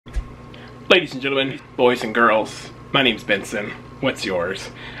Ladies and gentlemen, boys and girls, my name's Benson. What's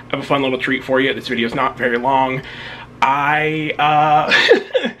yours? I have a fun little treat for you. This video is not very long. A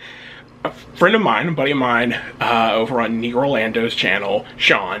friend of mine, a buddy of mine, over on Negrorlando's channel,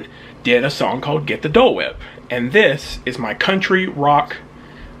 Shawn, did a song called Get the Dole Whip. And this is my country rock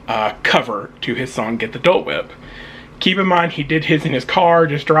cover to his song Get the Dole Whip. Keep in mind, he did his in his car,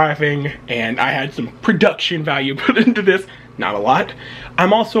 just driving, and I had some production value put into this. Not a lot.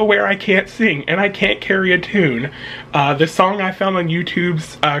 I'm also aware I can't sing, and I can't carry a tune. This song I found on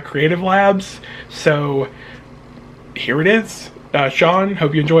YouTube's Creative Labs, so here it is. Shawn,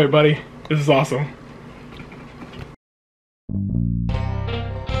 hope you enjoy it, buddy. This is awesome.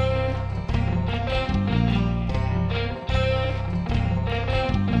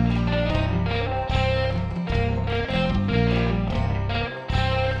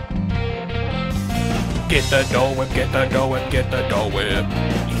 Get the Dole Whip, get the Dole Whip, get the Dole Whip.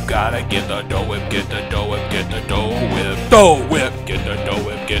 You gotta get the Dole Whip, get the Dole Whip, get the Dole Whip. Dole Whip, get the Dole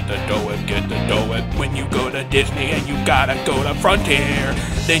Whip, get the Dole Whip, get the Dole Whip. When you go to Disney and you gotta go to Frontier,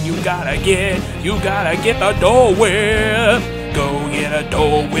 then you gotta get the Dole Whip. Go get a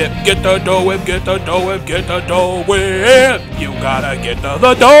Dole Whip, get the Dole Whip, get the Dole Whip, get the Dole Whip. You gotta get the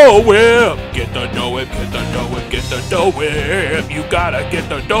Dole Whip. Get the Dole Whip, get the Dole Whip, get the Dole Whip. You gotta get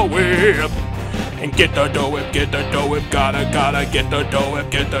the Dole Whip. And get the Dole Whip, get the Dole Whip, gotta get the Dole Whip,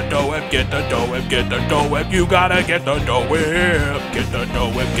 get the Dole Whip, get the Dole Whip, get the Dole Whip, you gotta get the Dole Whip, get the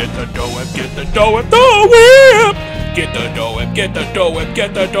Dole Whip, get the Dole Whip, get the Dole Whip, Dole Whip, get the Dole Whip, get the Dole Whip,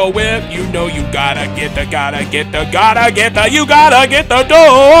 get the Dole Whip, you know you gotta get the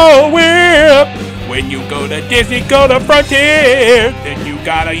Dole Whip. When you go to Disney, go to Frontier, then you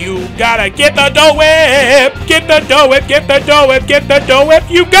gotta get the Dole Whip. Get the Dole Whip, get the Dole Whip, get the Dole Whip.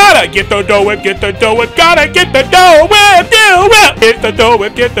 You gotta get the Dole Whip, get the Dole Whip, gotta get the Dole Whip, Dole Whip. Get the Dole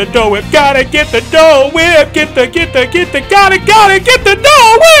Whip, get the Dole Whip, gotta get the Dole Whip. Gotta get the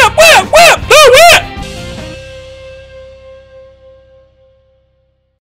Dole Whip, whip.